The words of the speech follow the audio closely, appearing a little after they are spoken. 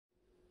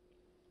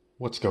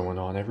What's going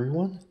on,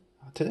 everyone?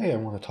 Today I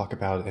want to talk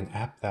about an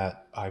app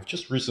that I've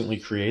just recently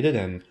created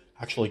and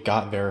actually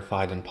got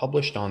verified and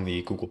published on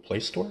the Google Play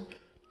Store.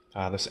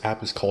 This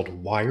app is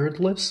called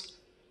Wiredless.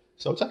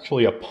 So it's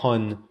actually a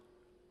pun,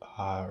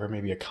 or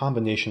maybe a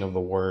combination of the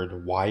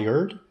word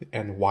wired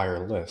and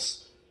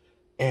wireless.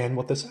 And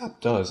what this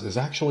app does is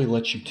actually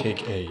let you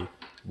take a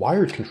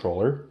wired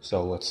controller,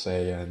 so let's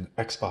say an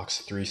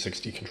Xbox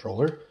 360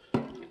 controller,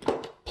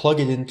 plug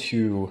it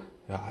into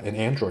an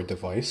Android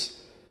device,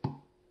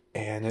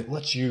 and it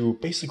lets you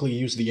basically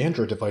use the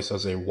Android device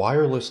as a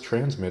wireless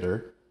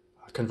transmitter,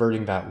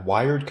 converting that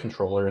wired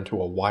controller into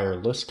a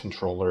wireless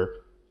controller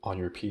on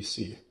your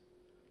PC.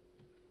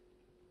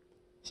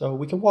 So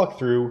we can walk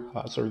through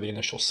sort of the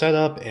initial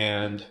setup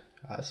and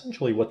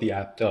essentially what the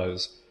app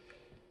does.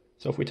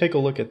 So if we take a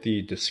look at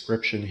the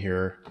description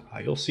here,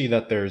 you'll see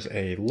that there's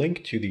a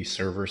link to the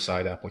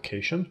server-side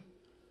application.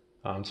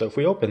 So if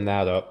we open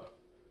that up,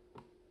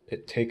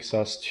 it takes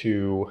us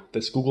to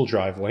this Google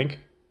Drive link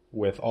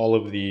with all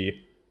of the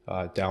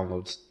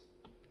downloads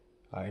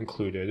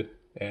included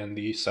and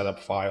the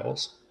setup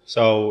files.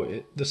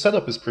 So the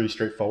setup is pretty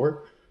straightforward.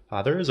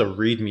 There is a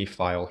README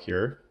file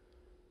here,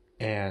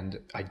 and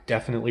I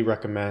definitely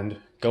recommend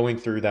going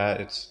through that.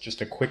 It's just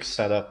a quick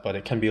setup, but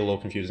it can be a little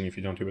confusing if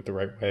you don't do it the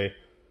right way,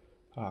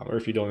 or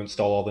if you don't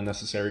install all the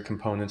necessary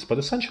components. But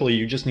essentially,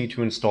 you just need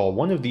to install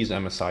one of these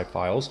MSI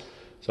files.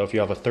 So if you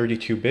have a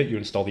 32-bit, you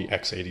install the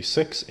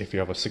x86. If you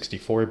have a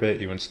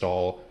 64-bit, you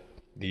install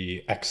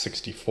the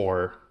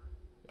x64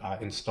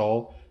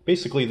 install.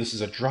 Basically, this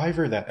is a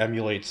driver that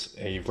emulates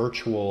a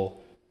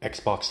virtual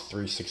Xbox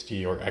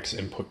 360 or X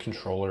input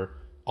controller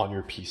on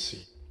your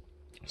PC.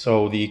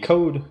 So the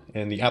code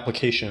and the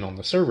application on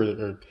the server,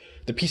 or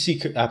the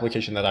PC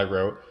application that I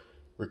wrote,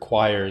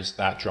 requires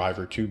that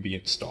driver to be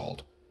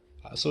installed.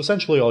 So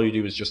essentially all you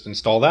do is just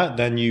install that,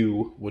 then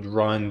you would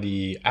run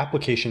the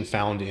application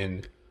found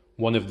in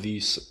one of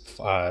these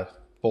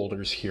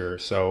folders here.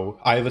 So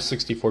I have a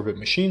 64-bit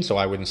machine, so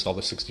I would install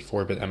the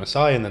 64-bit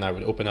MSI, and then I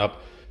would open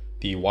up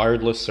the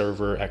wireless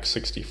server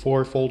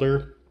x64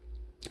 folder,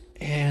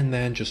 and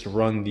then just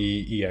run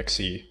the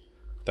exe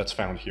that's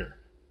found here.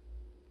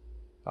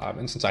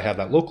 And since I have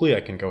that locally, I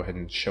can go ahead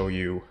and show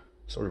you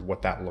sort of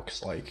what that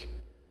looks like.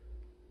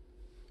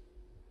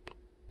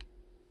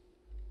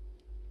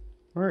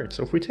 All right,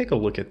 so if we take a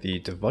look at the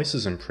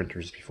devices and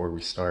printers before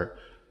we start,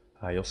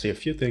 you'll see a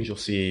few things. You'll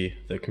see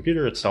the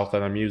computer itself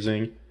that I'm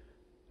using,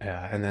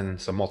 and then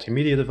some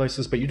multimedia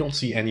devices, but you don't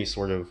see any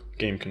sort of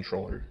game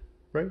controller,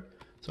 right?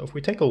 So if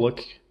we take a look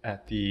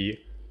at the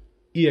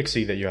exe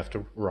that you have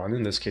to run,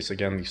 in this case,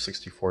 again, the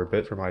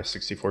 64-bit for my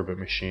 64-bit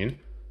machine,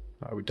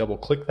 we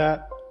double-click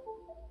that,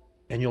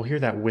 and you'll hear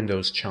that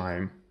Windows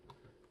chime.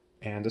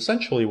 And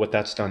essentially what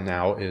that's done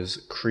now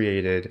is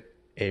created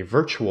a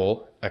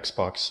virtual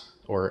Xbox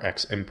or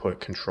X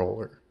input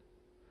controller.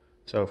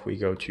 So if we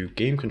go to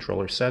game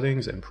controller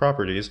settings and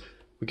properties,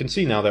 we can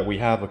see now that we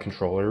have a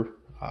controller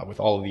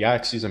with all of the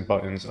axes and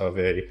buttons of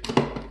a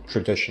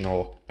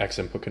traditional X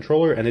input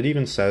controller, and it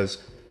even says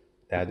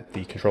that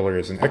the controller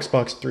is an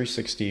Xbox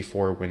 360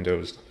 for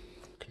Windows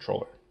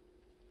controller.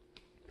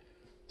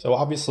 So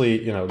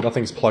obviously,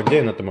 nothing's plugged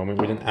in at the moment.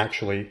 We didn't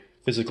actually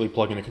physically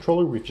plug in a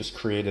controller, we've just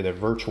created a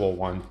virtual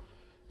one.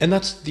 And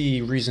that's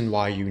the reason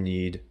why you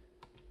need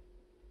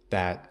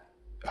that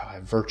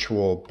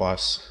virtual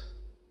bus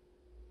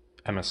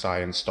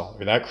MSI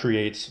installer. That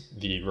creates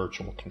the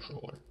virtual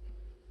controller.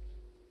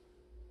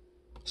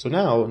 So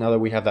now that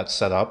we have that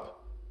set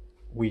up,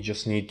 we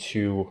just need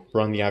to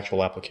run the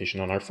actual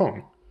application on our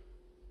phone.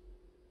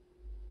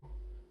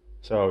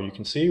 So you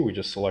can see we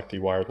just select the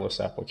wireless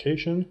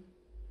application,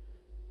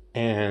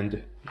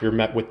 and you're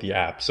met with the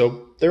app.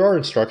 So there are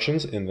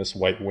instructions in this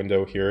white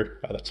window here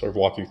that sort of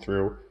walk you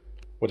through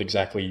what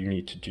exactly you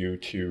need to do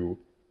to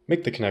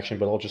make the connection,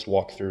 but I'll just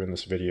walk through in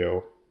this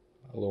video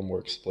a little more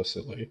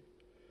explicitly.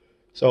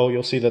 So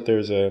you'll see that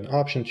there's an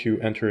option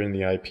to enter in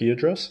the IP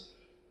address.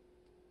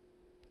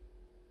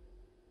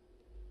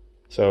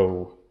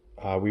 So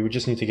we would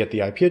just need to get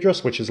the IP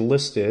address, which is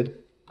listed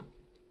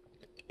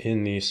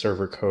in the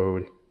server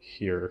code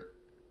here.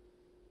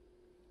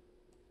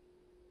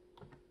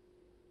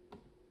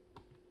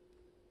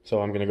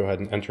 So I'm going to go ahead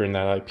and enter in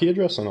that IP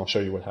address, and I'll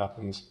show you what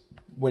happens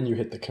when you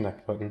hit the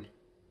connect button.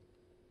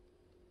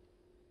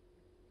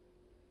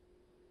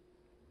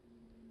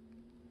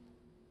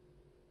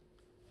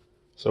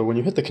 So when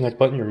you hit the connect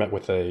button, you're met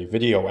with a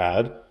video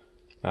ad.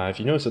 If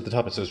you notice at the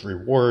top, it says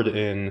reward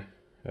in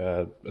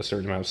a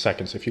certain amount of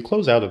seconds. If you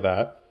close out of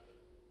that,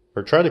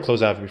 or try to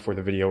close out before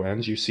the video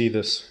ends, you see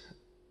this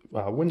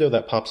window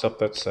that pops up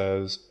that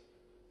says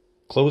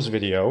close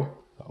video,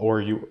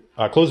 or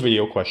close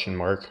video ?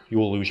 You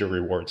will lose your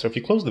reward. So if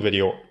you close the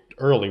video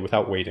early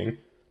without waiting,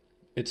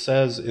 it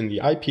says in the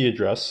IP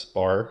address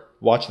bar,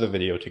 watch the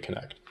video to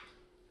connect.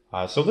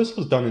 So this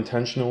was done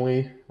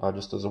intentionally,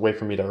 just as a way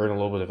for me to earn a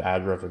little bit of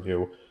ad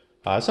revenue.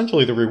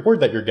 Essentially, the reward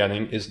that you're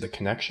getting is the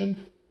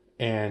connection,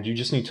 and you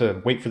just need to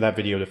wait for that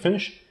video to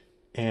finish,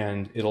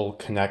 and it'll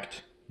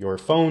connect your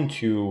phone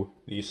to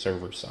the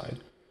server side.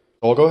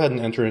 I'll go ahead and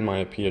enter in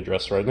my IP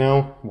address right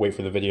now, wait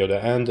for the video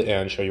to end,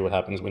 and show you what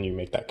happens when you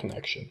make that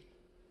connection.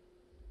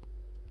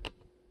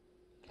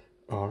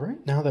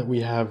 Alright, now that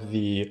we have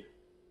the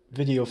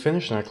video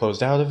finished and I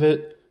closed out of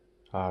it,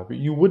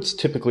 you would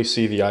typically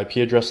see the IP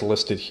address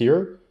listed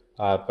here,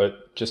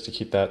 but just to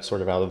keep that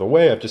sort of out of the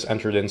way, I've just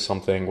entered in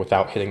something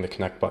without hitting the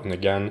connect button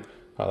again.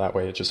 That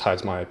way it just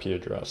hides my IP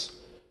address.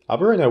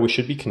 But right now we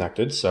should be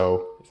connected,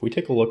 so if we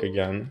take a look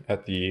again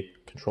at the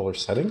controller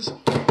settings,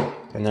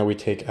 and now we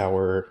take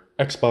our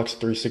Xbox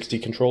 360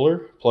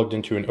 controller plugged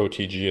into an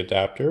OTG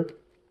adapter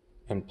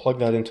and plug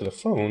that into the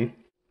phone.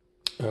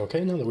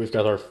 Okay, now that we've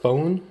got our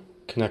phone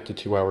connected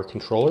to our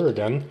controller,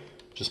 again,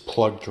 just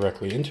plug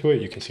directly into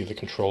it. You can see the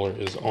controller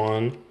is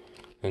on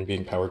and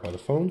being powered by the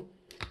phone.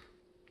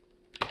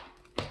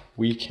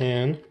 We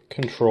can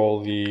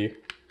control the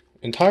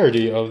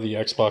entirety of the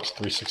Xbox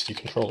 360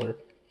 controller.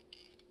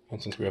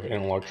 And since we have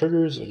analog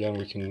triggers, again,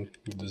 we can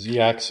move the Z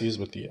axes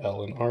with the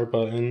L and R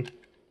button.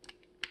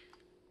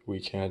 We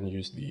can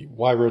use the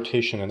Y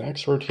rotation and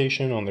X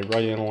rotation on the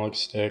right analog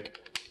stick,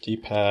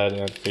 D-pad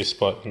and face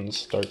buttons,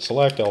 start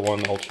select,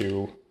 L1,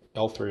 L2,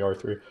 L3,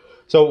 R3.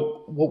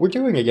 So what we're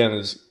doing again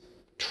is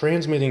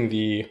transmitting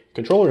the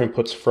controller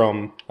inputs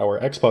from our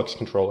Xbox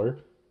controller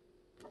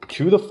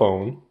to the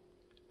phone,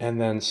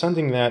 and then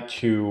sending that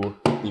to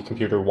the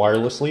computer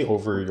wirelessly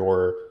over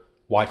your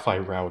Wi-Fi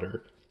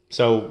router.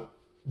 So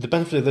the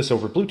benefit of this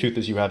over Bluetooth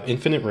is you have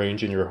infinite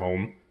range in your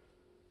home,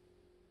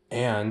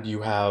 and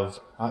you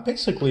have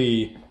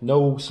basically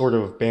no sort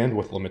of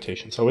bandwidth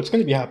limitation. So it's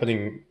going to be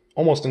happening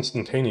almost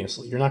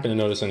instantaneously. You're not going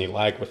to notice any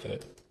lag with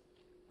it.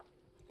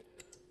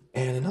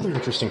 And another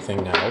interesting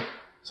thing now,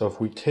 so if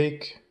we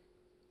take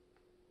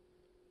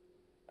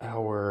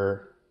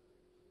our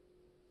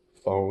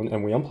phone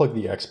and we unplug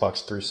the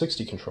Xbox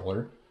 360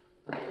 controller,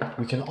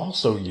 we can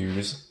also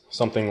use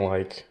something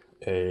like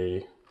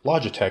a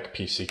Logitech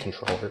PC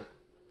controller.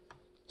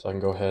 So I can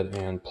go ahead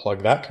and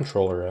plug that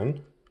controller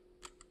in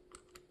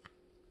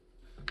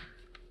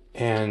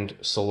and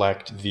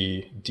select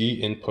the D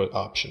input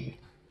option.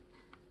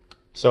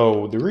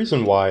 So the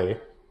reason why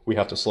we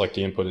have to select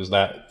the input is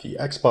that the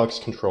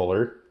Xbox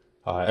controller,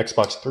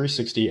 Xbox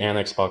 360 and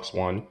Xbox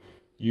One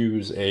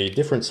use a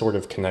different sort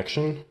of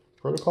connection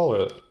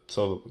protocol,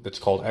 so it's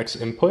called X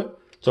input.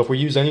 So if we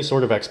use any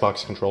sort of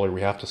Xbox controller,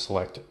 we have to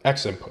select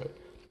X input.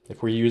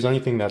 If we use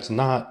anything that's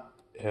not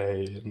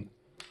an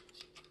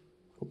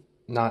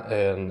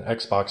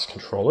Xbox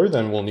controller,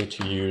 then we'll need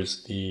to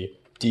use the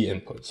D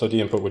input. So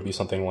D input would be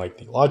something like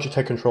the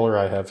Logitech controller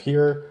I have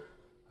here,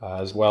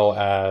 as well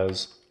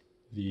as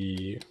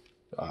the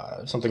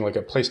something like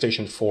a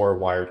PlayStation 4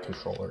 wired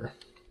controller.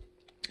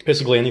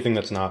 Basically anything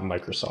that's not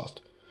Microsoft.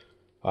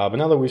 But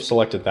now that we've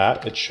selected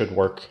that, it should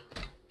work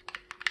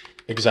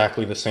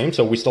exactly the same.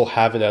 So we still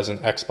have it as an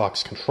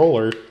Xbox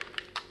controller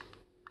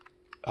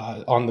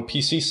on the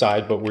PC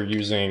side, but we're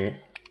using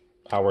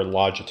our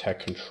Logitech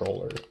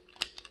controller.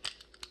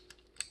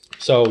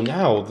 So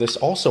now this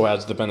also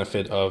adds the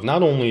benefit of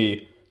not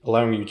only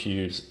allowing you to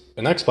use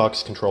an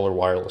Xbox controller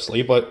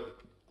wirelessly, but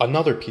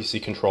another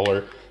PC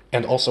controller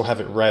and also have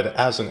it read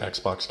as an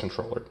Xbox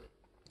controller.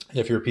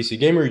 If you're a PC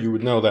gamer, you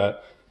would know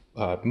that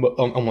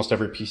almost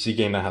every PC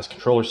game that has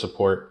controller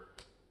support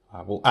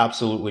will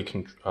absolutely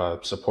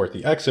support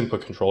the X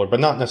input controller, but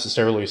not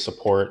necessarily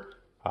support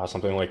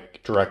something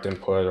like direct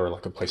input or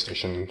like a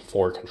PlayStation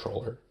 4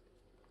 controller.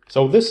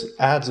 So this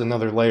adds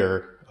another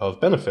layer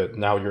of benefit.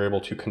 Now you're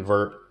able to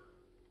convert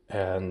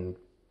a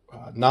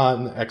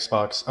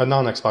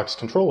non-Xbox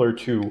controller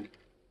to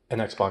an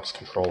Xbox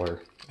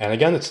controller. And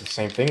again, it's the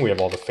same thing. We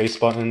have all the face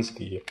buttons,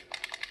 the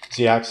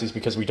Z-axis.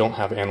 Because we don't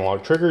have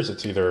analog triggers,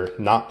 it's either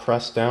not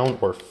pressed down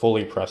or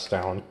fully pressed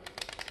down.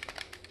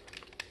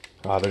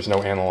 There's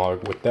no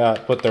analog with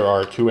that, but there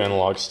are two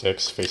analog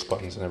sticks, face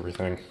buttons, and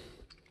everything.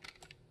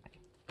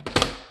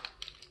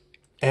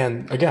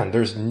 And again,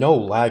 there's no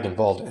lag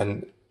involved,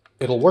 and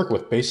it'll work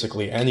with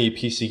basically any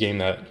PC game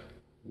that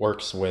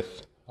works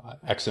with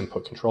X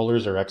input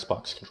controllers or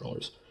Xbox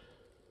controllers.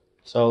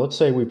 So let's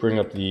say we bring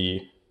up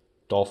the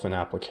Dolphin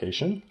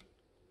application.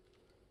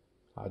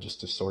 Just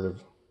to sort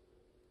of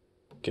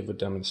give a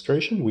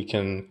demonstration, we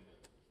can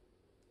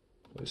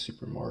play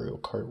Super Mario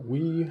Kart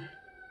Wii.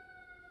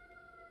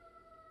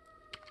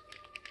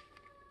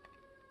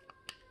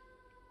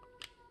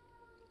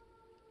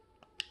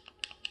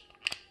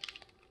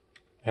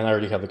 And I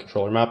already have the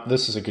controller map.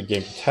 This is a good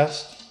game to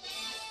test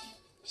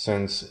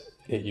since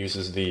it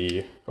uses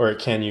it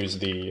can use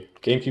the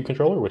GameCube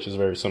controller, which is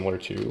very similar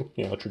to,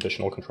 a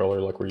traditional controller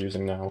like we're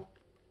using now.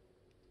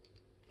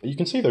 But you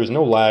can see there's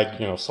no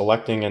lag,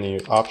 selecting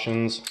any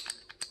options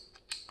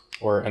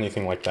or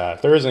anything like that.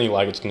 If there is any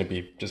lag, it's going to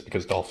be just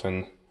because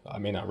Dolphin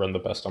may not run the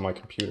best on my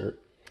computer.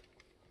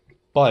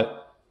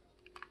 But,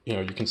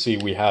 you can see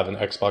we have an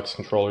Xbox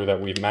controller that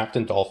we've mapped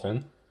in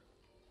Dolphin.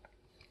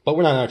 But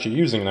we're not actually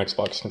using an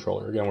Xbox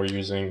controller. Again, we're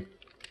using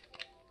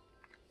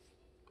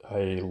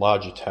a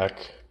Logitech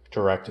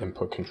direct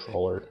input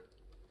controller.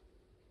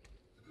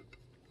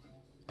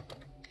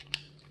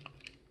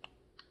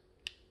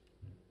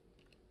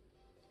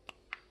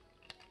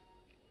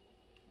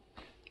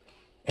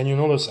 And you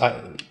notice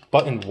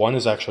button 1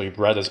 is actually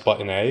read as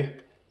button A.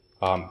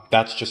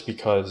 That's just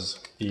because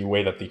the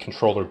way that the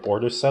controller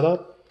board is set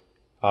up.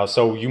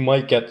 So you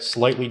might get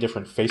slightly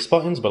different face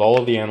buttons, but all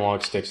of the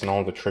analog sticks and all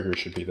of the triggers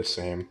should be the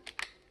same.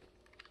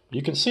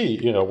 You can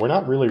see, we're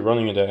not really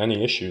running into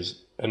any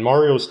issues. And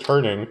Mario's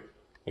turning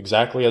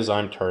exactly as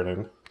I'm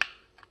turning.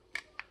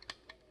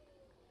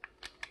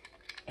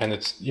 And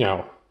it's,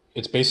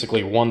 it's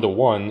basically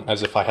one-to-one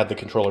as if I had the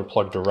controller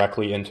plugged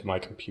directly into my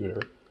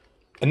computer.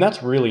 And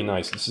that's really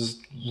nice. This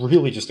is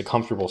really just a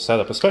comfortable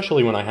setup,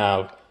 especially when I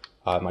have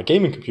my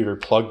gaming computer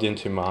plugged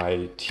into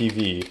my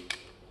TV.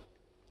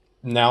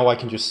 Now I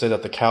can just sit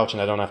at the couch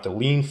and I don't have to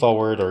lean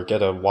forward or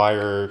get a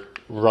wire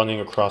running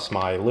across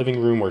my living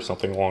room or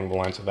something along the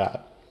lines of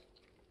that.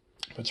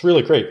 It's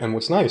really great. And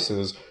what's nice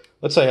is,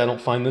 let's say I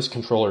don't find this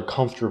controller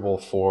comfortable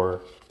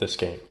for this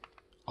game.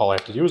 All I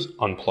have to do is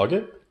unplug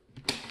it,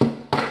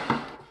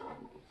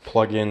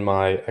 plug in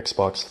my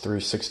Xbox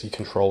 360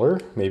 controller.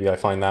 Maybe I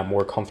find that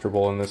more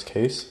comfortable in this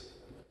case.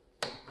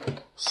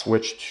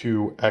 Switch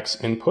to X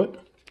input.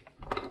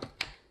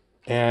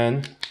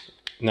 And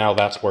now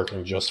that's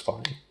working just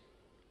fine.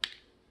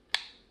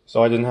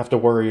 So I didn't have to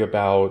worry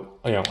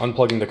about,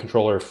 unplugging the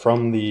controller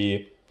from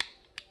the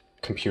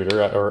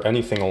computer or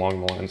anything along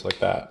the lines like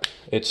that.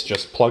 It's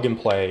just plug and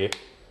play.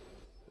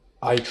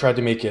 I tried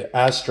to make it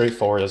as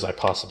straightforward as I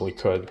possibly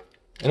could.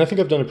 And I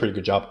think I've done a pretty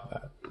good job of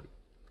that.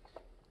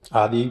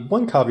 The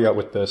one caveat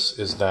with this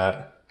is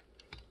that,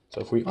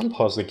 so if we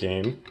unpause the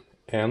game,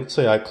 and let's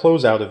say I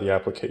close out of the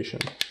application,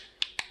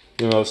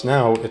 you'll notice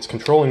now it's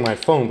controlling my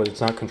phone, but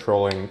it's not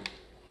controlling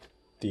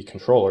the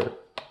controller.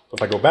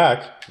 If I go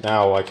back,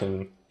 now I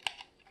can,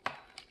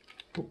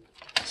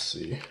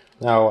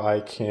 now I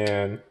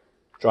can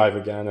drive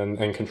again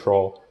and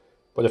control.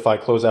 But if I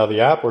close out of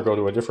the app or go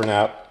to a different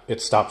app,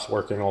 it stops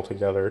working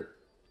altogether.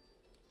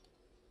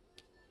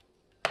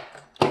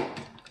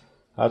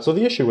 So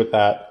the issue with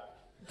that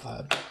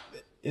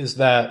is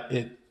that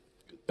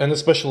and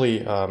especially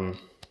the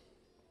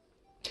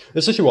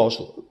issue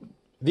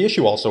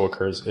also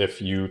occurs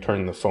if you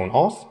turn the phone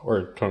off,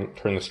 or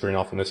turn the screen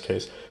off in this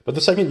case. But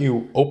the second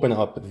you open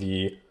up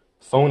the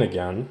phone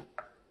again,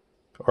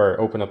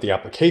 or open up the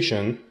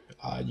application,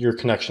 your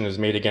connection is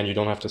made again. You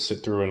don't have to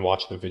sit through and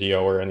watch the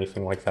video or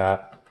anything like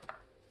that.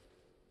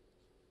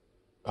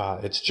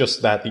 It's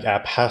just that the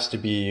app has to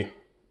be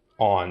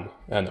on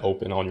and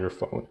open on your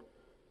phone.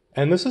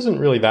 And this isn't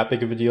really that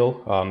big of a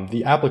deal.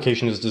 The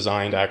application is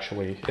designed,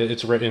 actually,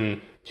 it's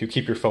written to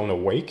keep your phone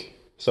awake.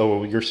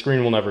 So your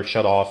screen will never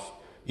shut off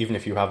even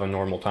if you have a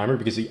normal timer,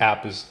 because the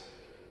app is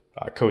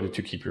coded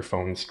to keep your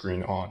phone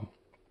screen on.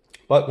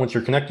 But once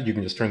you're connected, you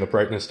can just turn the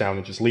brightness down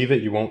and just leave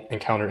it. You won't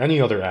encounter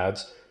any other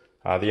ads.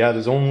 The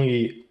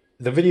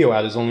video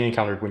ad is only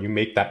encountered when you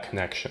make that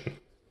connection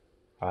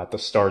at the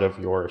start of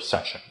your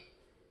session.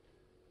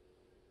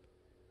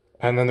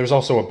 And then there's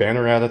also a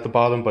banner ad at the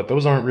bottom, but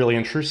those aren't really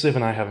intrusive,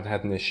 and I haven't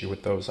had an issue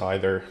with those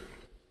either.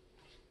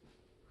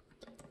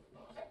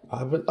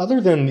 But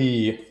other than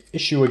the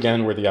issue,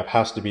 again, where the app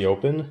has to be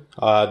open,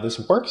 this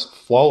works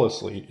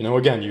flawlessly.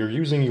 Again, you're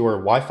using your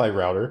Wi-Fi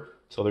router,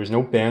 so there's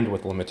no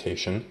bandwidth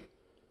limitation,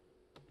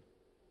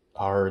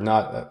 or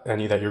not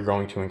any that you're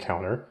going to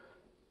encounter.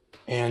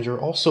 And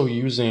you're also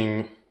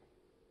using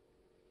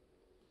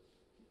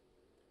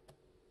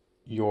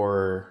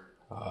your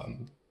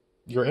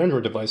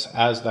Android device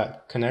as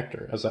that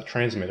connector, as that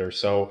transmitter.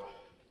 So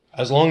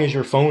as long as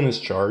your phone is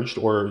charged,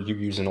 or you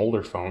use an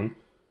older phone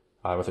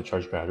with a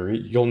charged battery,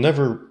 you'll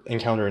never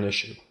encounter an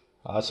issue.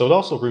 So it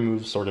also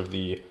removes sort of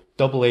the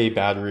AA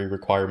battery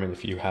requirement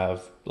if you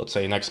have, let's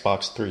say, an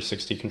Xbox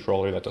 360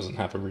 controller that doesn't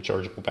have a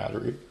rechargeable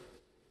battery.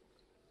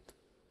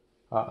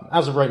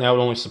 As of right now, it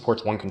only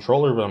supports one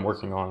controller, but I'm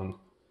working on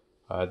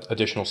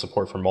additional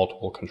support for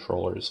multiple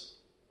controllers.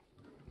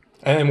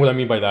 And what I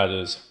mean by that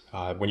is,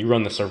 when you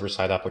run the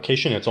server-side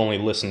application, it's only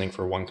listening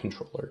for one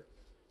controller.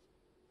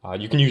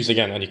 You can use,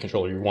 again, any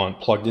controller you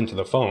want plugged into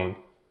the phone,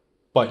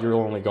 but you're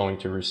only going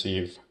to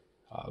receive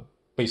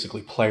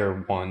basically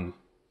player 1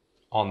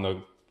 on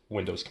the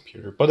Windows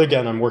computer. But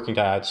again, I'm working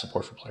to add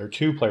support for player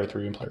 2, player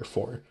 3, and player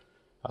 4.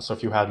 So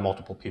if you had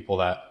multiple people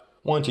that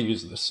want to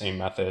use the same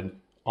method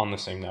on the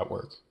same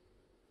network.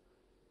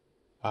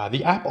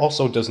 The app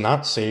also does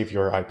not save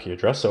your IP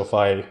address, so if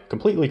I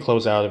completely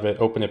close out of it,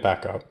 open it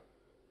back up,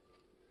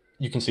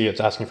 you can see it's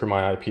asking for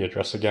my IP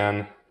address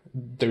again.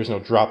 There's no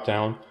drop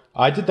down.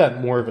 I did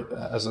that more of it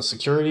as a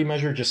security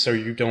measure, just so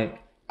you don't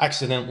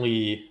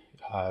accidentally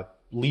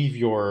leave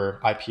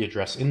your IP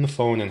address in the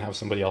phone and have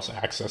somebody else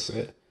access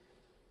it.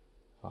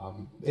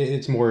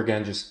 It's more,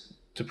 again, just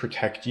to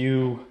protect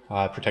you,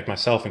 protect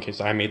myself in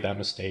case I made that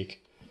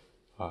mistake,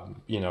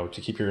 to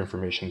keep your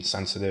information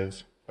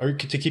sensitive, or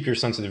to keep your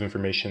sensitive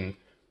information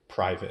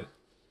private.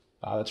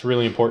 That's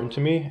really important to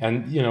me,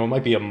 and it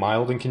might be a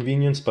mild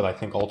inconvenience, but I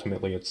think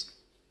ultimately it's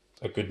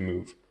a good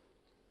move.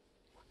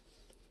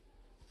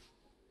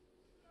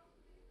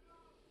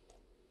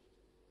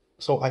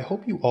 So I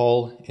hope you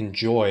all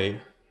enjoy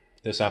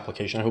this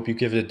application. I hope you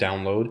give it a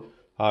download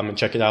and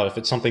check it out if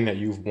it's something that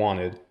you've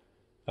wanted.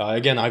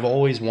 Again, I've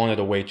always wanted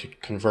a way to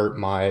convert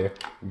my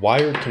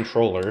wired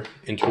controller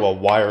into a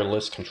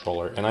wireless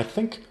controller, and I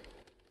think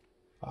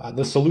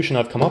the solution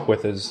I've come up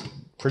with is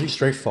pretty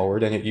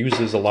straightforward, and it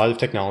uses a lot of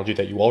technology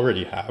that you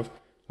already have,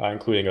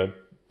 including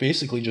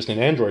basically just an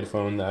Android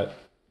phone that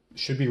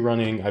should be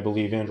running, I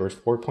believe, Android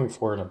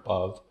 4.4 and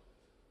above.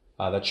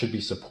 That should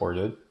be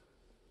supported.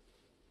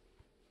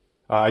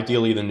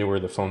 Ideally, the newer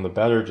the phone, the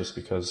better, just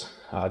because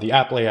the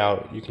app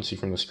layout, you can see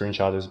from the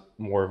screenshot, is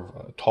more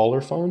of a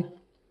taller phone.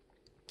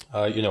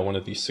 One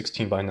of these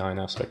 16 by 9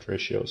 aspect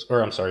ratios,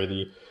 or I'm sorry,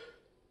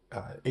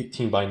 the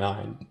 18 by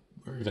 9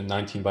 or even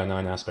 19 by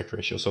 9 aspect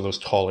ratio, so those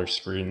taller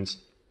screens.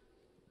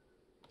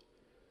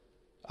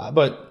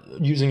 But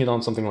using it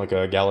on something like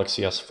a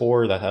Galaxy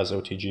S4 that has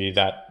OTG,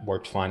 that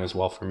worked fine as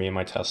well for me in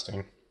my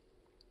testing.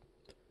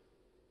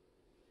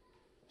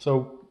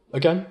 So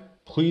again,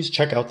 please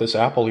check out this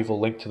app. I'll leave a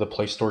link to the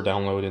Play Store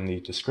download in the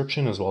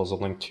description, as well as a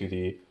link to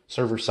the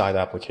server-side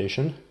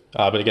application.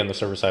 But again, the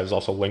server-side is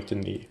also linked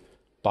in the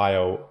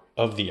bio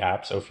of the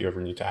app, so if you ever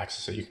need to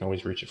access it, you can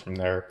always reach it from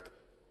there.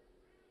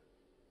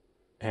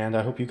 And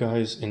I hope you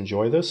guys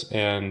enjoy this,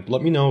 and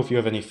let me know if you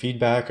have any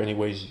feedback, any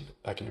ways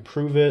I can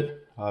improve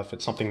it. If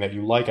it's something that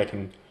you like, I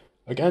can,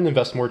 again,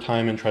 invest more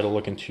time and try to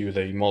look into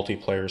the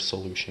multiplayer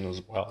solution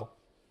as well.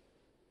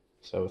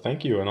 So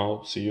thank you, and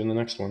I'll see you in the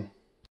next one.